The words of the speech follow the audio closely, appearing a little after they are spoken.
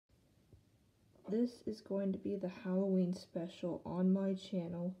This is going to be the Halloween special on my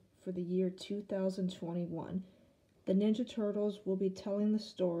channel for the year 2021. The Ninja Turtles will be telling the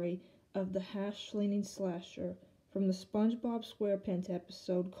story of the Hash Slinging Slasher from the SpongeBob SquarePants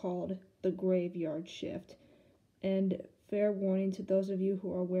episode called The Graveyard Shift. And fair warning to those of you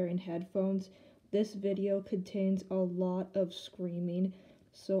who are wearing headphones, this video contains a lot of screaming,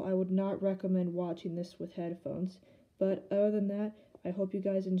 so I would not recommend watching this with headphones. But other than that, I hope you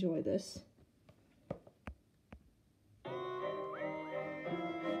guys enjoy this.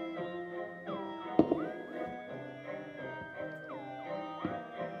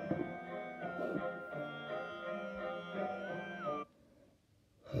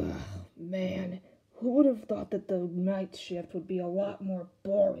 Man, who would have thought that the night shift would be a lot more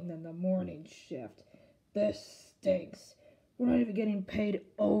boring than the morning shift? This stinks. We're not even getting paid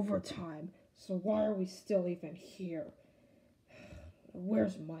overtime, so why are we still even here?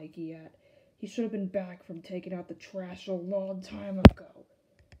 Where's Mikey at? He should have been back from taking out the trash a long time ago.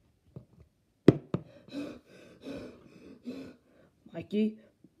 Mikey,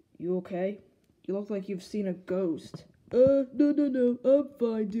 you okay? You look like you've seen a ghost. No, I'm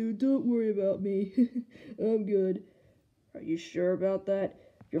fine, dude. Don't worry about me. I'm good. Are you sure about that?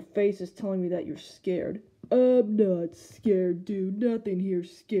 Your face is telling me that you're scared. I'm not scared, dude. Nothing here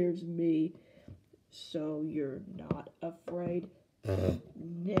scares me. So you're not afraid?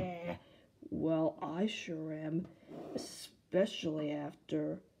 Nah. Well, I sure am. Especially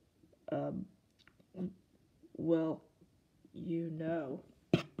after, well, you know.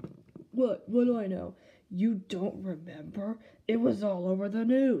 What do I know? You don't remember? It was all over the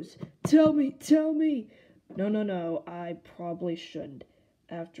news. Tell me! No, I probably shouldn't.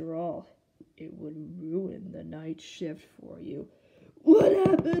 After all, it would ruin the night shift for you. What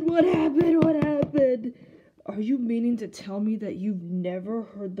happened? Are you meaning to tell me that you've never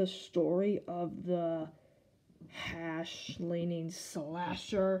heard the story of the Hash Slinging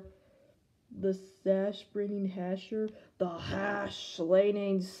Slasher? The sash-bringing hasher? The Hash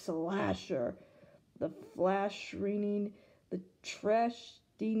Slinging Slasher. The flash-ringing, the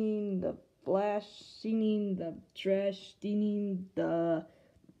trash-stealing, the flash-singing, the trash-stealing,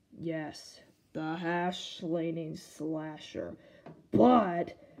 yes, the Hash Slinging Slasher.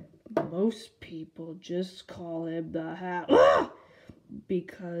 But most people just call him the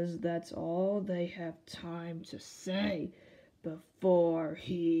because that's all they have time to say before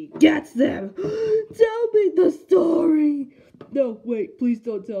he gets them. Tell me the story! No, wait, please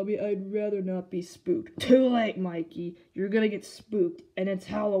don't tell me. I'd rather not be spooked. Too late, Mikey. You're gonna get spooked, and it's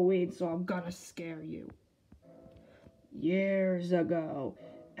Halloween, so I'm gonna scare you. Years ago,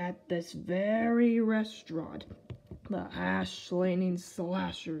 at this very restaurant, the Hash Slinging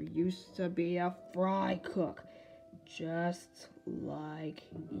Slasher used to be a fry cook, just like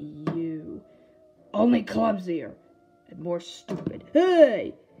you. Only clumsier and more stupid.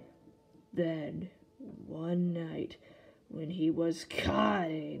 Hey! Then, one night, when he was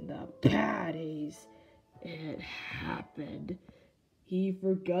cutting the patties, it happened. He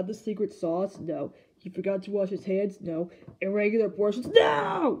forgot the secret sauce? No. He forgot to wash his hands? No. Irregular portions?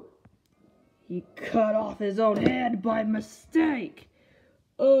 No! He cut off his own hand by mistake.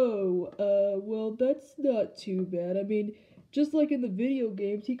 Oh, well, that's not too bad. I mean, just like in the video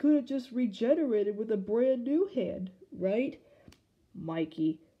games, he could have just regenerated with a brand new hand, right?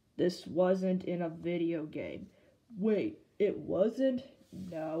 Mikey, this wasn't in a video game. Wait, it wasn't?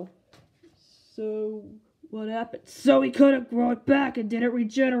 No. So, what happened? So he couldn't grow it back and didn't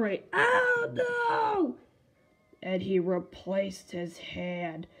regenerate. Oh, no! And he replaced his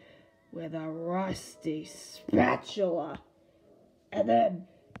hand with a rusty spatula. And then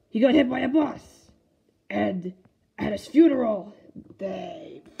he got hit by a bus. And at his funeral,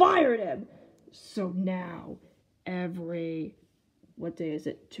 they fired him. So now, what day is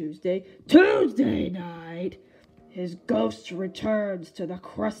it? Tuesday? Tuesday night, his ghost returns to the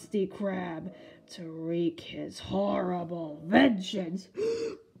Krusty Krab to wreak his horrible vengeance.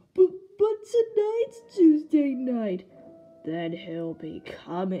 But tonight's Tuesday night. Then he'll be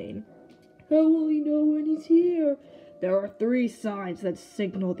coming. How will he know when he's here? There are 3 signs that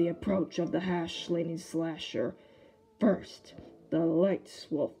signal the approach of the Hash Slinging Slasher. First, the lights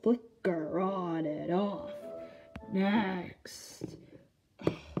will flicker on and off. Next.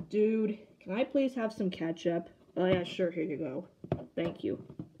 Dude, can I please have some ketchup? Oh yeah, sure, here you go. Thank you.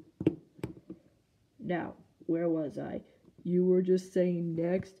 Now, where was I? You were just saying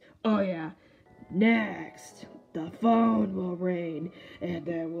next? Oh yeah, next. The phone will ring, and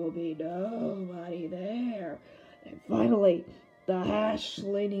there will be nobody there. And finally, the Hash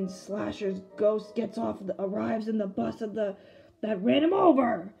Slinging Slasher's ghost arrives in the bus that ran him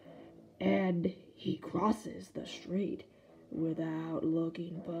over. and he crosses the street without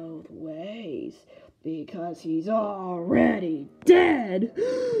looking both ways because he's already dead.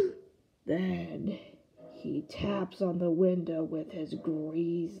 Then he taps on the window with his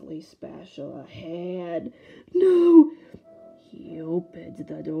grisly spatula hand. No! He opens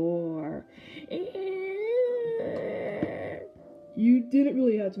the door. You didn't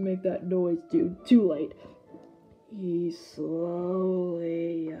really have to make that noise, dude. Too late. He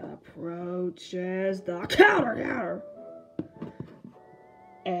slowly approaches the counter.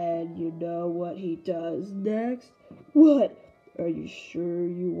 And you know what he does next? What? Are you sure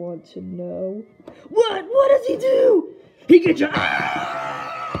you want to know? What? What does he do? He gets you.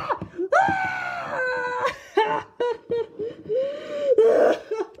 Ah! Ah!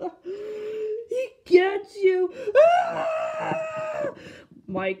 He gets you. Ah!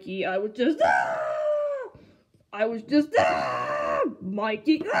 Mikey, I was just.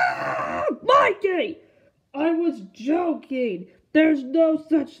 Mikey. Mikey! I was joking. There's no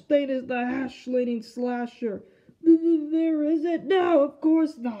such thing as the Hash Slinging Slasher. There isn't? No, of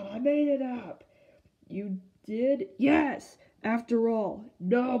course not. I made it up. You did? Yes. After all,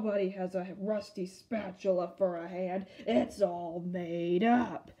 nobody has a rusty spatula for a hand. It's all made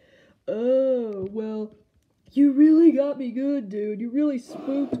up. Oh, well, you really got me good, dude. You really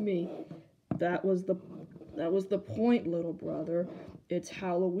spooked me. That was the point, little brother. It's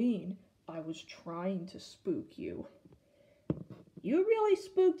Halloween. I was trying to spook you. You really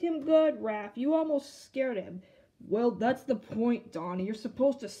spooked him good, Raph. You almost scared him. Well, that's the point, Donnie. You're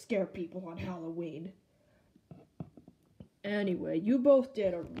supposed to scare people on Halloween. Anyway, you both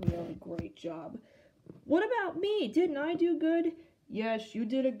did a really great job. What about me? Didn't I do good? Yes, you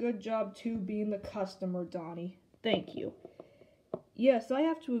did a good job too being the customer, Donnie. Thank you. Yes, I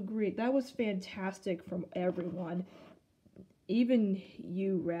have to agree. That was fantastic from everyone. Even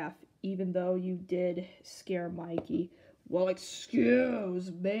you, Raph, even though you did scare Mikey. Well,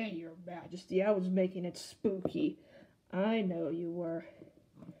 excuse me, Your Majesty. I was making it spooky. I know you were.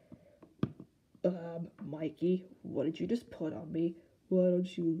 Mikey, what did you just put on me? Why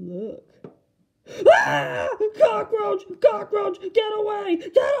don't you look? Ah! Cockroach! Cockroach! Get away!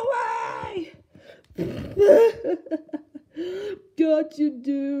 Get away! Got you,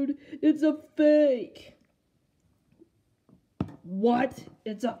 dude. It's a fake. What?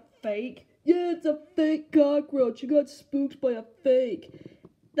 It's a fake? Yeah, it's a fake cockroach. You got spooked by a fake.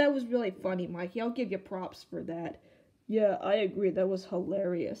 That was really funny, Mikey. I'll give you props for that. Yeah, I agree. That was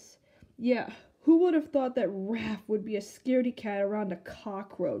hilarious. Yeah, who would have thought that Raph would be a scaredy cat around a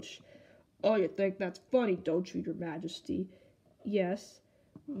cockroach? Oh, you think that's funny, don't you, Your Majesty? Yes.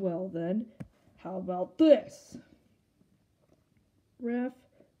 Well then, how about this? Raph,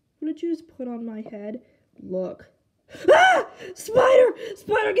 what did you just put on my head? Look. Ah! Spider!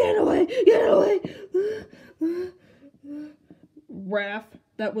 Spider, get it away! Get it away! Raph,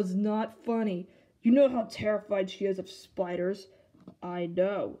 that was not funny. You know how terrified she is of spiders? I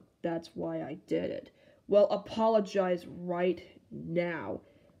know. That's why I did it. Well, apologize right now.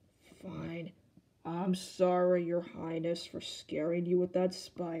 Fine. I'm sorry, Your Highness, for scaring you with that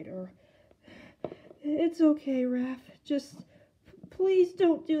spider. It's okay, Raph. Just please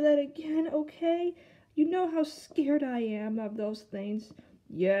don't do that again, okay? You know how scared I am of those things.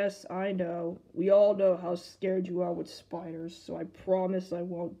 Yes, I know. We all know how scared you are with spiders, so I promise I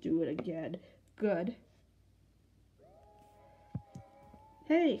won't do it again. Good.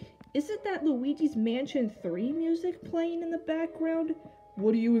 Hey, isn't that Luigi's Mansion 3 music playing in the background?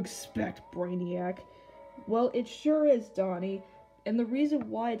 What do you expect, Brainiac? Well, it sure is, Donnie. And the reason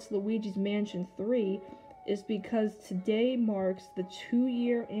why it's Luigi's Mansion 3 is because today marks the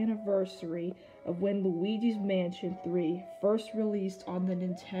 2-year anniversary of when Luigi's Mansion 3 first released on the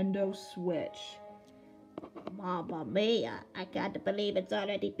Nintendo Switch. Mamma mia, I can't believe it's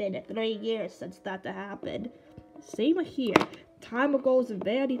already been 3 years since that happened. Same here. Time goes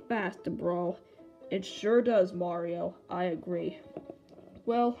very fast, bro. It sure does, Mario. I agree.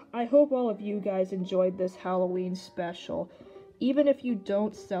 Well, I hope all of you guys enjoyed this Halloween special. Even if you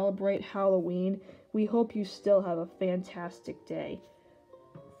don't celebrate Halloween, we hope you still have a fantastic day.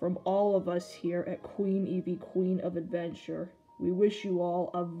 From all of us here at Queen Evie, Queen of Adventure, we wish you all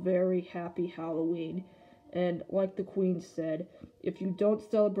a very happy Halloween. And like the Queen said, if you don't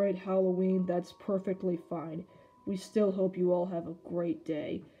celebrate Halloween, that's perfectly fine. We still hope you all have a great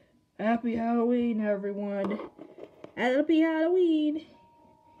day. Happy Halloween, everyone. Happy Halloween.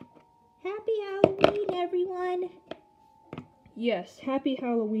 Happy Halloween, everyone. Yes, happy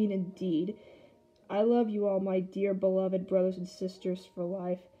Halloween indeed. I love you all, my dear beloved brothers and sisters for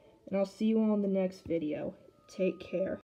life, and I'll see you all in the next video. Take care.